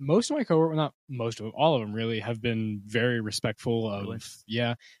 Most of my coworkers, not most of them, all of them really have been very respectful of. Really?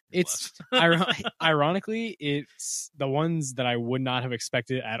 Yeah, it's ironically, it's the ones that I would not have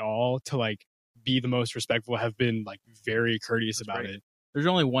expected at all to like be the most respectful have been like very courteous about it. There's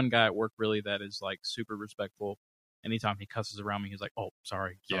only one guy at work really that is like super respectful. Anytime he cusses around me, he's like, "Oh,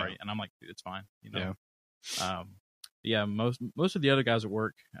 sorry," and I'm like, "Dude, it's fine." Most of the other guys at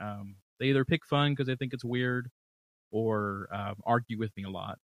work, they either pick fun because they think it's weird, or argue with me a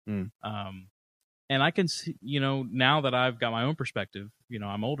lot. And I can see, now that I've got my own perspective,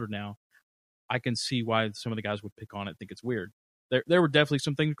 I'm older now, I can see why some of the guys would pick on it, think it's weird. There were definitely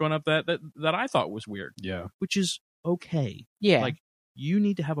some things growing up that I thought was weird. Yeah. Which is okay. Yeah. Like, you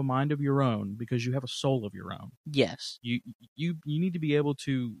need to have a mind of your own because you have a soul of your own. Yes. You need to be able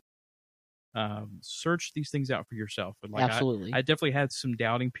to search these things out for yourself. And like, absolutely. I definitely had some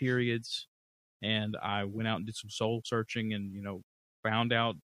doubting periods, and I went out and did some soul searching and, found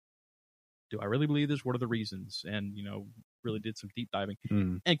out, do I really believe this? What are the reasons? And, really did some deep diving.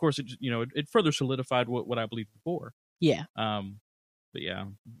 Mm. And of course, it further solidified what I believed before. Yeah. But yeah.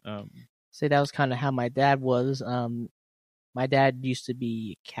 So that was kind of how my dad was. My dad used to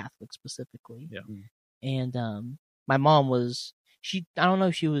be Catholic specifically. Yeah. And my mom was, I don't know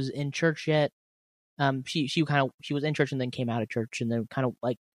if she was in church yet. She was in church and then came out of church and then kind of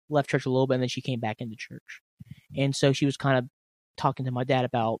like left church a little bit and then she came back into church. And so she was kind of talking to my dad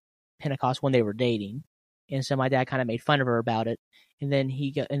about Pentecost when they were dating. And so my dad kind of made fun of her about it. And then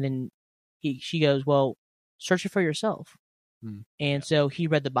she goes, well, search it for yourself. And so he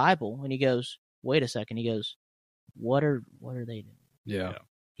read the Bible and he goes, wait a second. He goes, what are they doing? Yeah.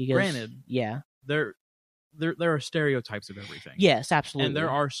 He goes, Granted, yeah. There are stereotypes of everything. Yes, absolutely. And there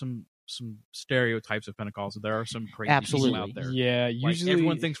are some stereotypes of Pentecostals. There are some crazy Absolutely. people out there. Yeah, Like, usually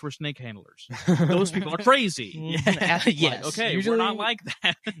everyone thinks we're snake handlers. Those people are crazy. Yes. Like, okay, Usually- we're not like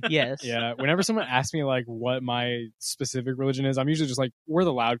that. Yes. Yeah, whenever someone asks me like what my specific religion is, I'm usually just like, we're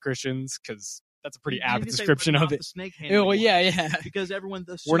the loud Christians, because that's a pretty You apt can say, description but of not it. the snake Oh, handling well, yeah, ones. yeah. Because everyone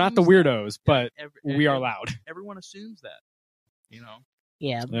We're not the assumes that. weirdos, but we are loud. Everyone assumes that. Yeah,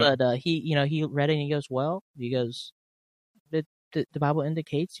 Yeah. but he read it and he goes, well, the Bible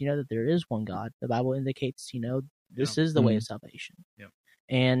indicates, that there is one God. The Bible indicates, this is the way of salvation. Yeah.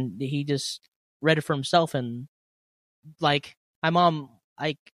 And he just read it for himself, and like my mom,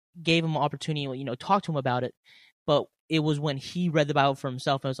 gave him an opportunity, talk to him about it, but it was when he read the Bible for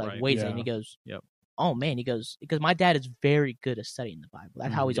himself, and I was like, Right. wait a second. Yeah. He goes, Yep. oh man, he goes, because my dad is very good at studying the Bible.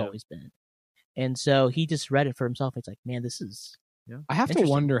 That's how he's Yeah. always been. And so he just read it for himself. It's like, man, this is I have to Interesting.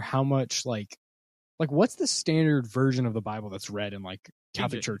 wonder how much like what's the standard version of the Bible that's read in like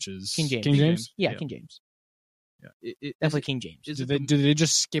Catholic James. churches? King James. King James? yeah, Yeah. King James. Yeah. Definitely King James. Is Do it they, the- do they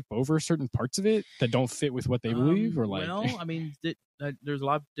just skip over certain parts of it that don't fit with what they believe, or like? Well, I mean, there's a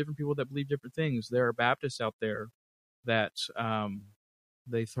lot of different people that believe different things. There are Baptists out there that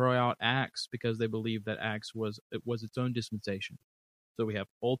they throw out Acts because they believe that Acts was its own dispensation. So we have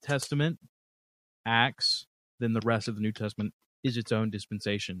Old Testament, Acts, then the rest of the New Testament is its own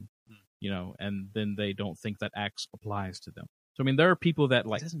dispensation, and then they don't think that Acts applies to them. So I mean, there are people that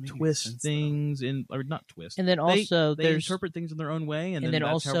like doesn't make any twist sense, though. things or not twist. And then also they there's interpret things in their own way, and and then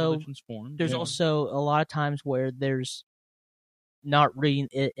then that's how also religion's formed. there's Yeah. also a lot of times where there's not reading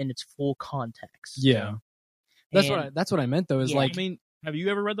it in its full context. Yeah, that's And- what I meant though. Is Yeah. like I mean, have you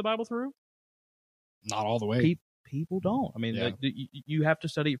ever read the Bible through? not all the way. People don't. I mean, Yeah. you have to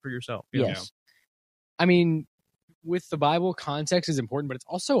study it for yourself. Yes. I mean, with the Bible, context is important, but it's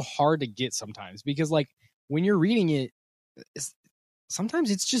also hard to get sometimes because like when you're reading it,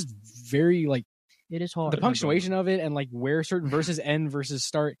 sometimes it's just very like It is hard. the punctuation of it and like where certain verses end versus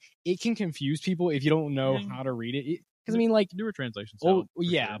start. It can confuse people if you don't know Yeah. how to read it. Because I mean, like, Newer translations. oh help, for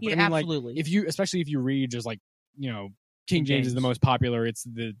yeah, sure. but Yeah, I mean, like, absolutely. especially if you read just like King King James is the James. most popular. It's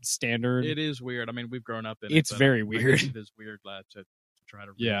the standard. It is weird. I mean, we've grown up in it. It's but very I weird. guess it is weird to try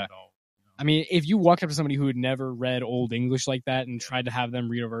to read Yeah. it all. I mean, if you walked up to somebody who had never read Old English like that and tried to have them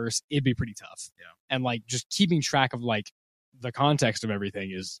read a verse, it'd be pretty tough. Yeah. And like just keeping track of like the context of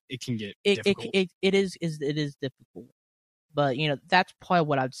everything it can get it difficult. it is difficult, but that's probably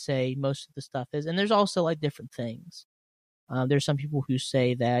what I'd say most of the stuff is. And there's also like different things. There's some people who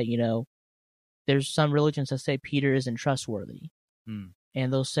say that there's some religions that say Peter isn't trustworthy, Hmm.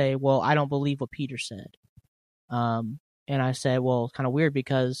 and they'll say, well, I don't believe what Peter said. And I said, well, it's kind of weird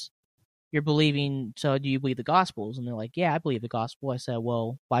because you're believing, so do you believe the Gospels? And they're like, yeah, I believe the Gospel. I said,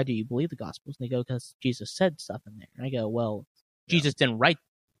 well, why do you believe the Gospels? And they go, because Jesus said stuff in there. And I go, well, Yeah. Jesus didn't write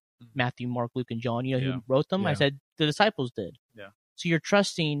Matthew, Mark, Luke, and John. Yeah. Who wrote them? I Yeah. said, the disciples did. Yeah. So you're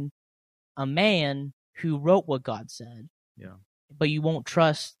trusting a man who wrote what God said. Yeah. But you won't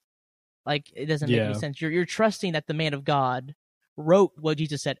trust, like, it doesn't make Yeah. any sense. You're trusting that the man of God wrote what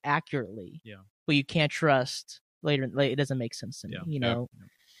Jesus said accurately. Yeah. But you can't trust later. It doesn't make sense to me, Yeah.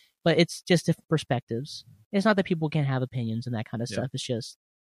 But it's just different perspectives. It's not that people can't have opinions and that kind of Yeah. stuff. It's just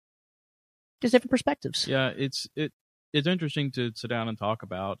different perspectives. Yeah, it's interesting to sit down and talk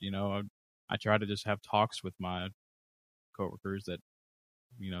about. I try to just have talks with my coworkers that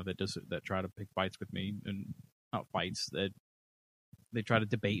that try to pick fights with me, and not fights, that they try to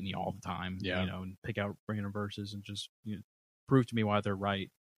debate me all the time. Yeah. And pick out random verses and just prove to me why they're right.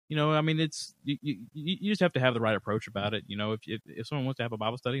 I mean, it's you just have to have the right approach about it. If someone wants to have a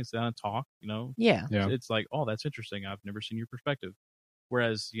Bible study and sit down and talk, Yeah. Yeah. it's like, oh, that's interesting. I've never seen your perspective.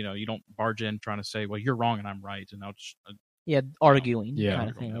 Whereas, you don't barge in trying to say, well, you're wrong and I'm right, and I'll just Yeah, arguing Yeah. kind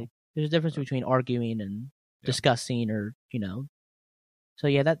of thing. Yeah. Like, there's a difference between arguing and Yeah. discussing, or So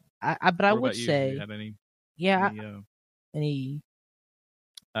yeah, that but I What would about you? Do say, you have any any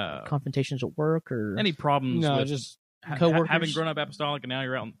uh, confrontations at work or any problems No, with just coworkers. having grown up apostolic, and now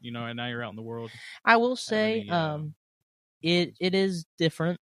you're out, and now you're out in the world. I will say, any, it is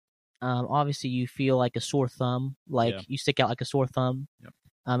different. Obviously, you feel like a sore thumb, like Yeah. you stick out like a sore thumb, Yep.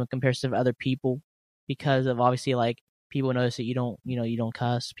 In comparison to other people, because of obviously like people notice that you don't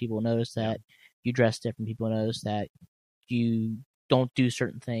cuss. People notice that you dress different. People notice that you don't do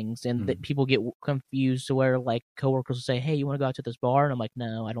certain things, and that people get confused to where like coworkers will say, "Hey, you want to go out to this bar?" And I'm like,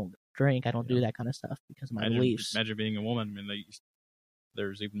 "No, I don't drink. I don't do that kind of stuff because of my beliefs." Imagine being a woman. I mean,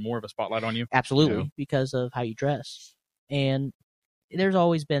 there's even more of a spotlight on you. Absolutely, because of how you dress. And there's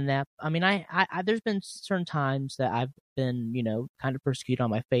always been that. I mean, I there's been certain times that I've been, kind of persecuted on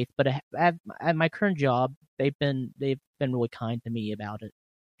my faith, but at my current job, they've been really kind to me about it,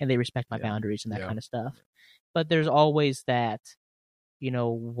 and they respect my boundaries and that kind of stuff. But there's always that,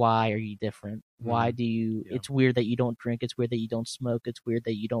 why are you different? Why do you? It's weird that you don't drink. It's weird that you don't smoke. It's weird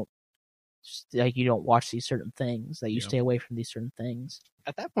that you don't watch these certain things. That you stay away from these certain things.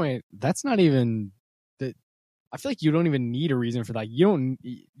 At that point, that's not even that. I feel like you don't even need a reason for that. You don't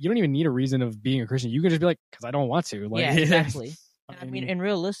even need a reason of being a Christian. You can just be like, because I don't want to. Like, yeah, exactly. I mean, and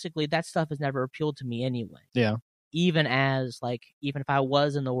realistically, that stuff has never appealed to me anyway. Yeah. Even if I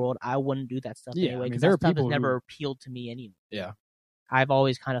was in the world, I wouldn't do that stuff anyway. Because that stuff has never appealed to me anyway. Yeah. I've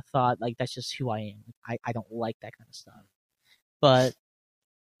always kind of thought like that's just who I am. I don't like that kind of stuff. But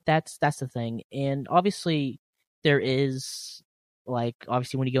that's the thing. And obviously there is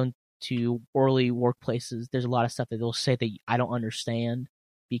obviously when you go into worldly workplaces, there's a lot of stuff that they'll say that I don't understand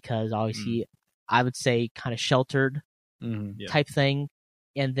because obviously I would say kind of sheltered type thing.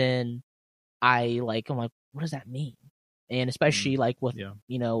 And then I'm like, what does that mean? And especially with,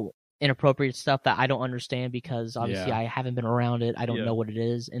 inappropriate stuff that I don't understand because obviously I haven't been around it. I don't know what it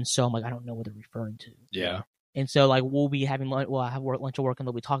is. And so I'm like, I don't know what they're referring to. Yeah. And so we'll be having lunch. Well, I have lunch at work and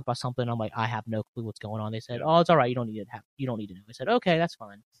they'll be talking about something. And I'm like, I have no clue what's going on. They said, oh, it's all right. You don't need to know. I said, okay, that's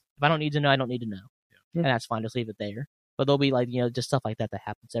fine. If I don't need to know, I don't need to know. Yeah. And that's fine. Just leave it there. But there'll be just stuff like that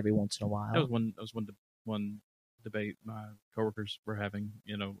happens every once in a while. That was one debate my coworkers were having,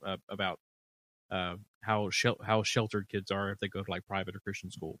 about how sheltered kids are if they go to private or Christian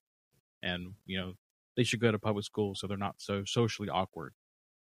school, and they should go to public school so they're not so socially awkward.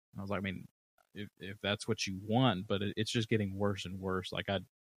 And I was like, I mean, if that's what you want, but it's just getting worse and worse.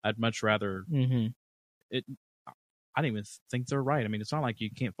 I'd much rather it. I don't even think they're right. I mean, it's not like you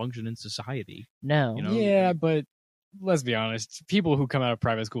can't function in society. No. Yeah, but let's be honest. People who come out of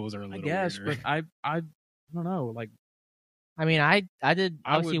private schools are a little weirder. But I don't know. I mean, I did.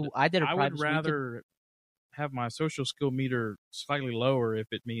 Obviously, I did a private. I would rather have my social skill meter slightly lower if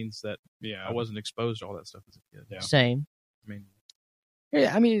it means that I wasn't exposed to all that stuff as a kid. Yeah. Same.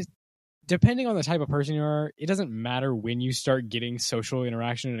 I mean, depending on the type of person you are, it doesn't matter when you start getting social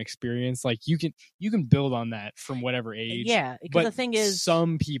interaction and experience. Like you can build on that from whatever age. Yeah, because the thing is,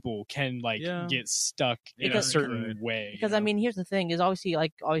 some people can get stuck in a certain way. Because I mean, here's the thing: is obviously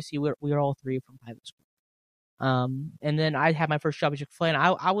we're all three from private school. And then I had my first job at Chick-fil-A, and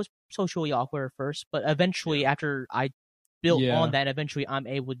I was socially awkward at first, but eventually after I built on that, eventually I'm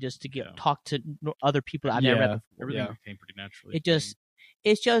able just to talk to other people that I've never met before. Everything became pretty naturally.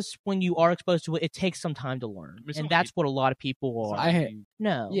 It's just when you are exposed to it, it takes some time to learn, and that's what a lot of people are.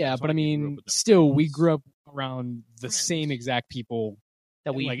 But I mean, still, we grew up around the same exact people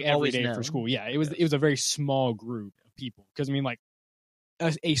that we every day for school. Yeah, it was a very small group of people because I mean,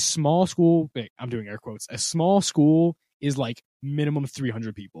 a small school, I'm doing air quotes, a small school is minimum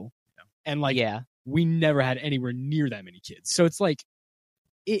 300 people. Yeah. And we never had anywhere near that many kids. So it's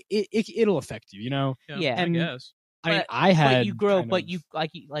it'll affect you, Yeah, and I guess. But you grow, but you,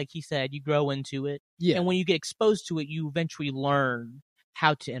 like he said, you grow into it. Yeah. And when you get exposed to it, you eventually learn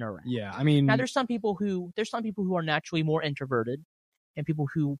how to interact. Yeah. I mean, now there's some people who are naturally more introverted and people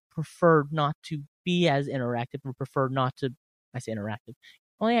who prefer not to be as interactive or prefer not to, I say interactive.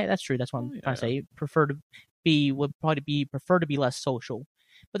 Oh yeah, that's true. That's what I'm trying to say. Prefer to be less social,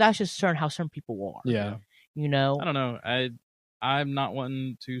 but that's just how some people are. Yeah, I don't know. I'm not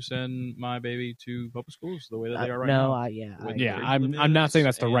wanting to send my baby to public schools the way that they are right now. I'm not saying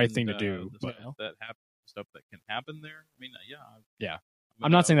that's the right thing to do, but stuff that can happen there. I mean,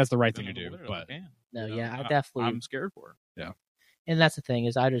 I'm not saying that's the right thing to do, but I definitely. I'm scared for her. Yeah, and that's the thing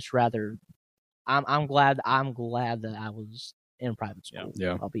is, I just rather. I'm glad that I was in private school.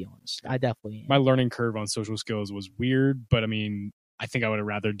 Yeah. I'll be honest. I definitely am. My learning curve on social skills was weird, but I mean, I think I would have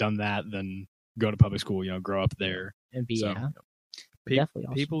rather done that than go to public school, grow up there. And be definitely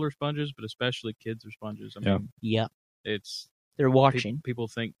awesome. People are sponges, but especially kids are sponges. I mean, they're watching. People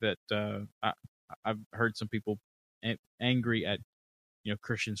think that I've heard some people angry at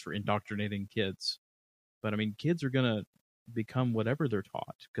Christians for indoctrinating kids. But I mean, kids are gonna become whatever they're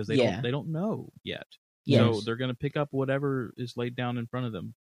taught because they Yeah. don't know yet. Yes. So they're gonna pick up whatever is laid down in front of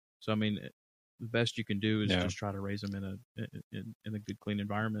them. So I mean, the best you can do is Yeah. just try to raise them in a good, clean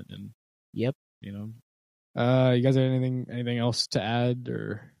environment, and Yep. you know. You guys have anything else to add,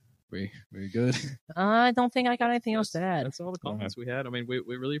 or we good? I don't think I got anything else to add. That's all the comments we had. I mean, we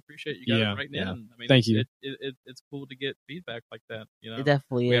really appreciate you guys Yeah, writing yeah. in. I mean, Thank you. It's cool to get feedback like that. You know, It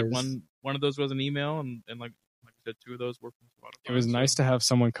definitely we is. had one of those was an email, and like I said, 2 of those were from Spotify. It was nice to have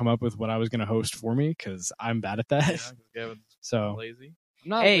someone come up with what I was going to host for me because I'm bad at that. Yeah, 'cause Gavin's So lazy. I'm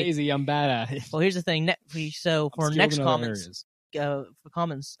not Hey. lazy. I'm bad at it. Well, here's the thing. So I'm for skilled next in other comments, areas. for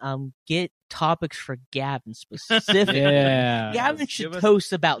comments, get topics for Gavin specifically. Yeah. Gavin should Give us-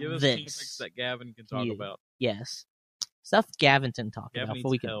 post about Give us this. topics that Gavin can talk Yeah. about. Yes, stuff Gavin can talk Gavin about. needs But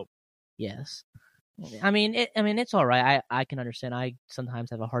we can. help. Yes. I mean, it's all right. I can understand. I sometimes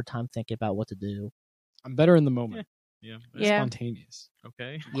have a hard time thinking about what to do. I'm better in the moment. Yeah. I'm Yeah. spontaneous.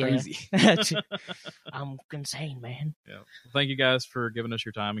 Okay. Yeah. Crazy. I'm insane, man. Yeah. Well, thank you guys for giving us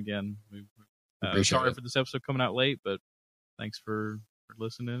your time again. Appreciate Sorry it. for this episode coming out late, but thanks for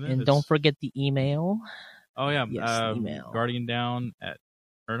listening. in. And It's- don't forget the email. Oh yeah, Yes, email. Guardian Down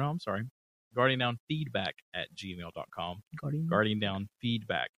I'm sorry, guardiandownfeedback@gmail.com. Guardian.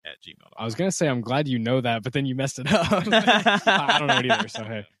 Guardiandownfeedback@gmail.com. I was gonna say I'm glad you know that, but then you messed it up. I don't know it either. So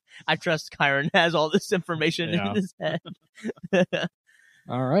hey. I trust Kyron has all this information Yeah. in his head.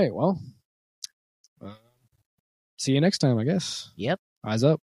 All right. Well, see you next time, I guess. Yep. Eyes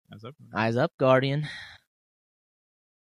up. That's up. Eyes up, Guardian.